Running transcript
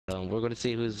We're gonna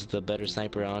see who's the better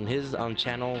sniper. On his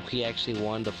channel, he actually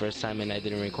won the first time, and I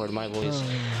didn't record my voice,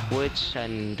 which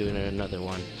I'm doing another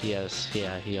one. Yes,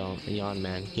 yeah, yawn,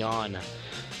 man, yawn.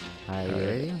 Are you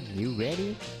ready? You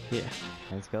ready? Yeah.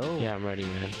 Let's go. Yeah, I'm ready,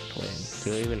 man. Wait,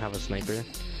 do I even have a sniper?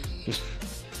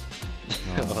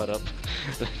 Hold up.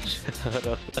 Hold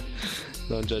up.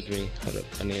 Don't judge me. Hold up.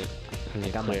 I need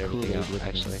to clear everything out,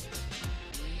 actually.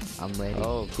 I'm ready.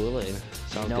 Oh, Kool-Aid.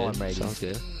 Sounds good. I'm ready. Sounds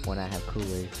good. When I have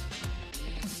Kool-Aid.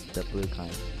 The blue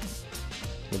kind.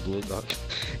 The blue dog.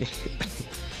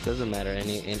 Doesn't matter.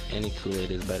 Any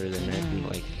Kool-Aid is better than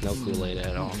like no Kool-Aid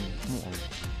at all.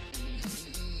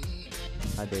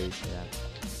 How dare you say that?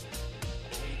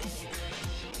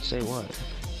 Say what?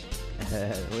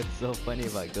 What's so funny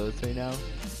about Ghost right now?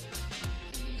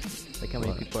 Like how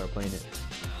many people are playing it.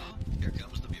 Here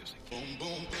comes the music. Boom,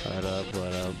 boom. What up?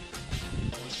 What up?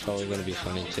 It's probably gonna be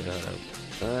funny too.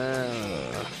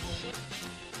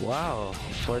 Wow,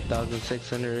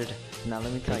 4,600. Now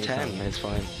let me tell you 10. something. It's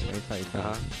fine. Let me tell you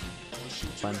something.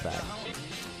 Fun fact.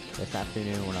 This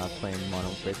afternoon when I was playing Modern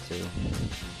Warfare 2,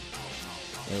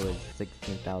 it was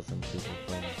 16,000 people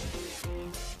playing.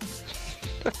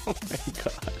 Oh my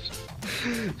gosh,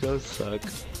 those suck.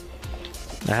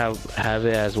 I have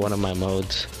it as one of my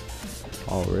modes.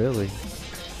 Oh really?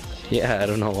 Yeah, I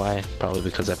don't know why. Probably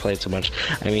because I play too much.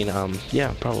 I mean,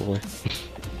 yeah, probably.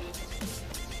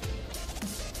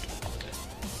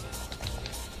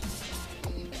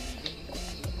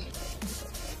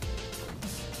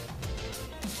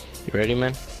 You ready,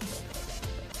 man?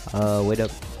 Wait up.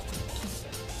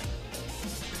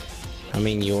 I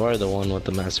mean, you are the one with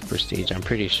the master prestige. I'm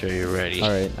pretty sure you're ready.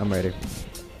 Alright, I'm ready.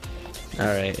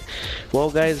 Alright. Well,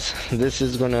 guys, this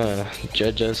is gonna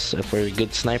judge us if we're a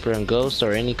good sniper on Ghost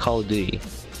or any Call of Duty.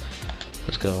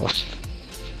 Let's go.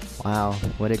 Wow,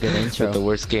 what a good intro. The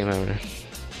worst game ever.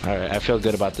 Alright, I feel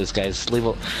good about this, guys. Leave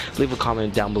a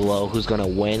comment down below who's gonna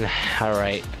win.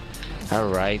 Alright.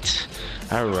 Alright.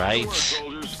 Alright.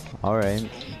 Alright.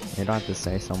 You don't have to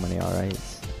say so many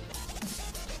alrights.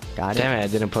 Got it? Damn it, I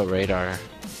didn't put radar.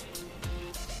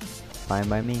 Fine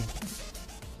by me.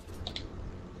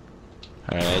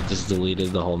 Alright, I just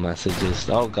deleted the whole messages.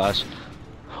 Oh gosh.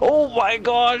 Oh my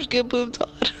gosh, get pooped on.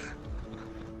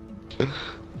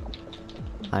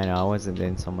 I know, I wasn't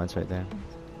doing so much right there.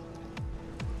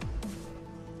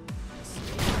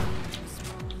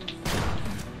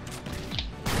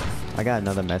 I got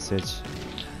another message.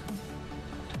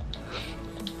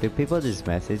 Do people just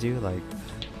message you like?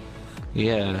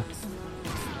 Yeah.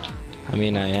 I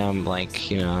mean, I am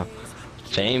like, you know,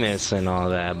 famous and all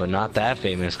that, but not that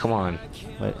famous. Come on.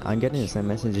 But I'm getting the same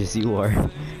messages you are.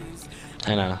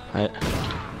 I know. I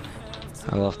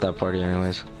left that party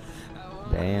anyways.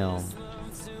 Damn.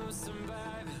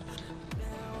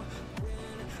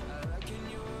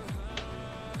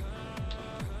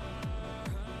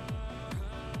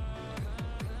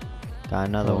 Got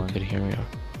another one. Good, here we are.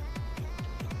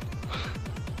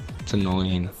 It's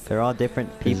annoying. They're all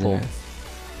different people.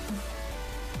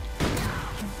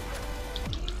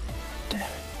 Damn it.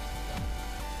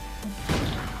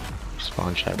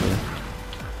 Spawn trapper.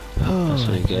 That's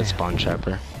what you get, spawn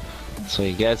trapper. That's what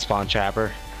you get, spawn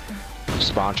trapper.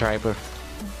 Spawn trapper.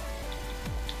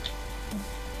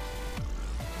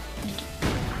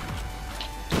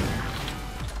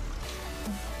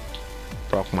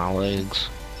 Broke my legs.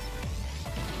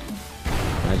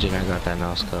 Imagine I got that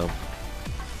no scope.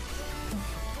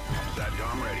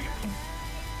 I'm ready.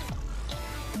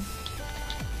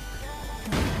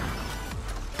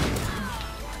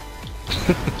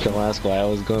 Don't ask why I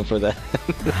was going for that.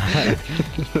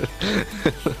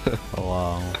 Oh,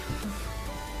 wow.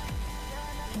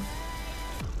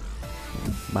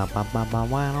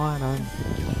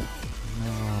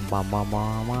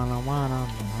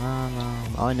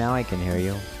 Oh, now I can hear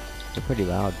you. You're pretty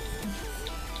loud.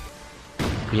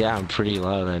 Yeah, I'm pretty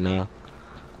loud, I know.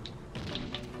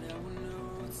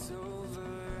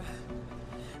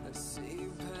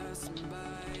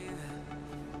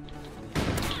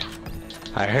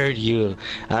 I heard you.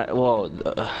 Well,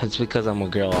 it's because I'm a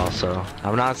girl also.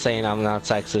 I'm not saying I'm not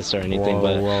sexist or anything,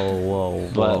 but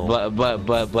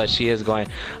she is going.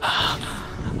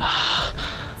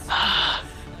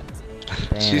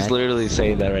 She's literally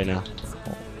saying that right now.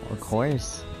 Of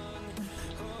course.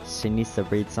 She needs to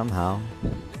breathe somehow.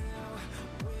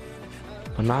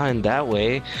 But not in that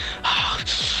way.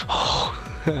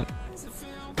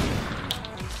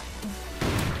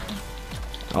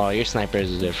 Oh, your sniper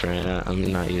is different. I'm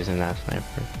not using that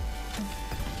sniper.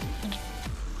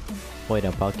 Wait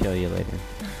up, I'll kill you later.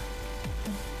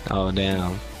 Oh,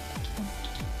 damn.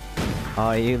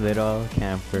 Oh, you little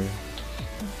camper.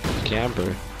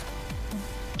 Camper.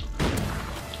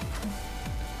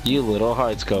 You little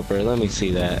hardscoper. Let me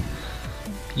see that.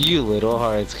 You little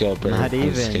hardscoper. Not I'm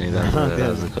just even. kidding. That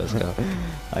was a close go.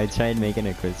 I tried making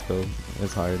a quick scope. It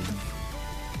was hard.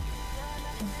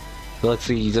 Look,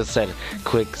 see, you just said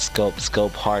quick scope,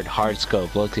 hard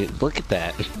scope. Look at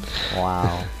that.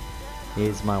 Wow.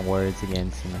 Use my words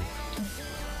against me.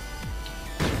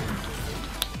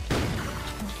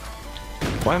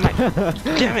 Why am I?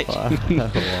 Damn it!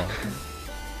 Wow.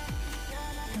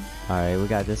 Alright, we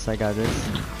got this. I got this.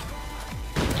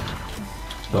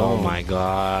 Oh Boom. my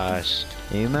gosh.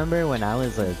 You remember when I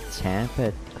was a champ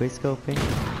at quickscoping?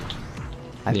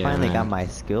 I Yeah, finally man. got my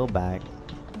skill back.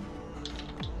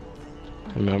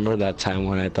 Remember that time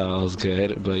when I thought I was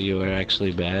good, but you were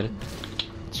actually bad?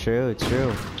 True.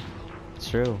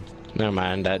 Never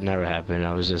mind, that never happened.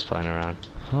 I was just playing around.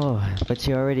 Oh, but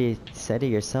you already said it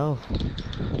yourself.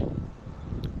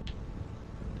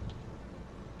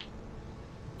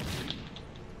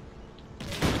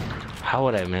 How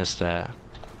would I miss that?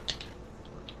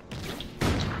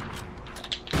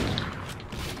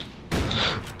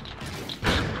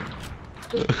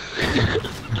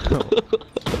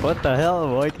 What the hell,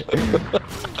 boy?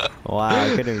 Wow,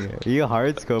 I couldn't. You a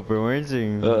hardscoper, weren't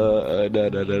you? No.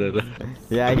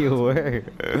 Yeah, you were.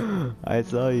 I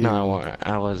saw you. No,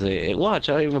 I wasn't. Watch,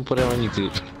 I'll even put it on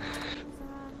YouTube.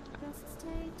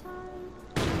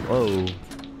 Whoa.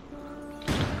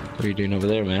 What are you doing over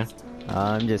there, man?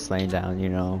 I'm just laying down, you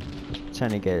know,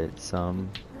 trying to get some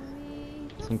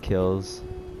kills.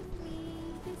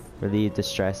 Relieve the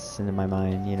stress into my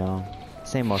mind, you know.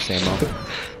 Same old, same old.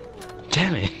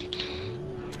 Damn it.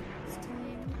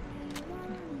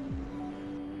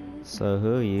 So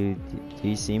who do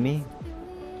you see me?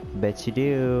 Bet you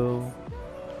do.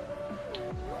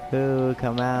 Who,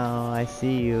 come out, I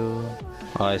see you.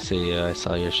 Oh, I see you. I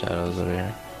saw your shadows over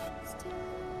here.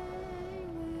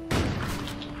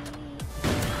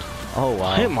 Oh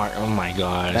wow. Hit mark. Oh my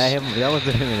gosh. That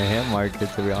wasn't even a hit marker,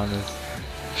 to be honest.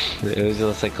 It was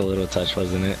just like a little touch,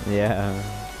 wasn't it? Yeah.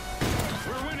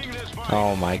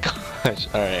 Oh my gosh.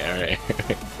 Alright.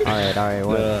 Alright,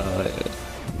 what?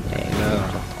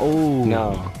 No. Oh.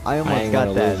 No. I almost ain't got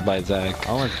gonna that. lose by Zach.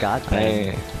 I almost got I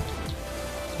that.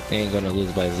 ain't gonna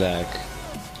lose by Zach.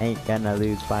 Ain't gonna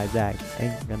lose by Zach.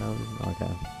 Ain't gonna lose.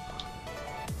 Okay.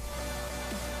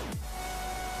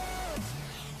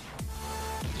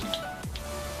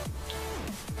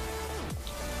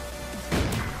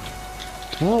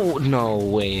 Whoa, no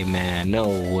way, man. No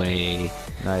way.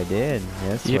 I did.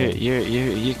 Yes.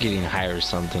 You're getting high or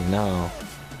something. No.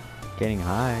 Getting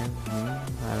high.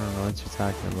 I don't know what you're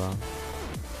talking about.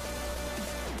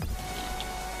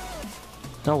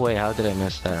 No way. How did I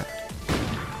miss that?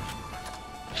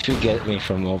 If you get me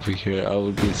from over here, I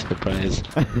would be surprised.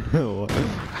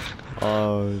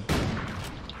 Oh.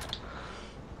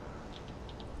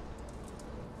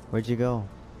 Where'd you go?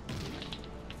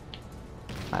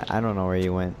 I don't know where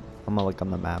you went. I'm gonna look on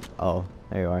the map. Oh,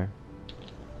 there you are.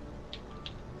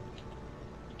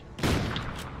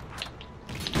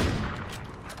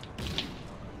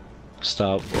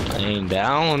 Stop laying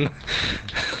down.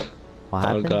 What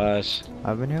happened? Oh gosh. What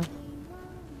happened here?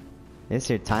 It's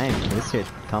your time. It's your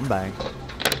comeback.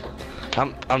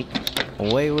 I'm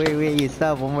Wait, you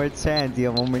stop. One more chance. You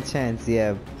have one more chance. You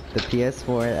have the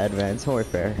PS4 Advanced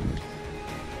Warfare.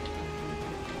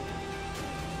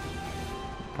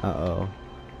 Uh-oh.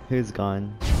 Who's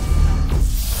gone?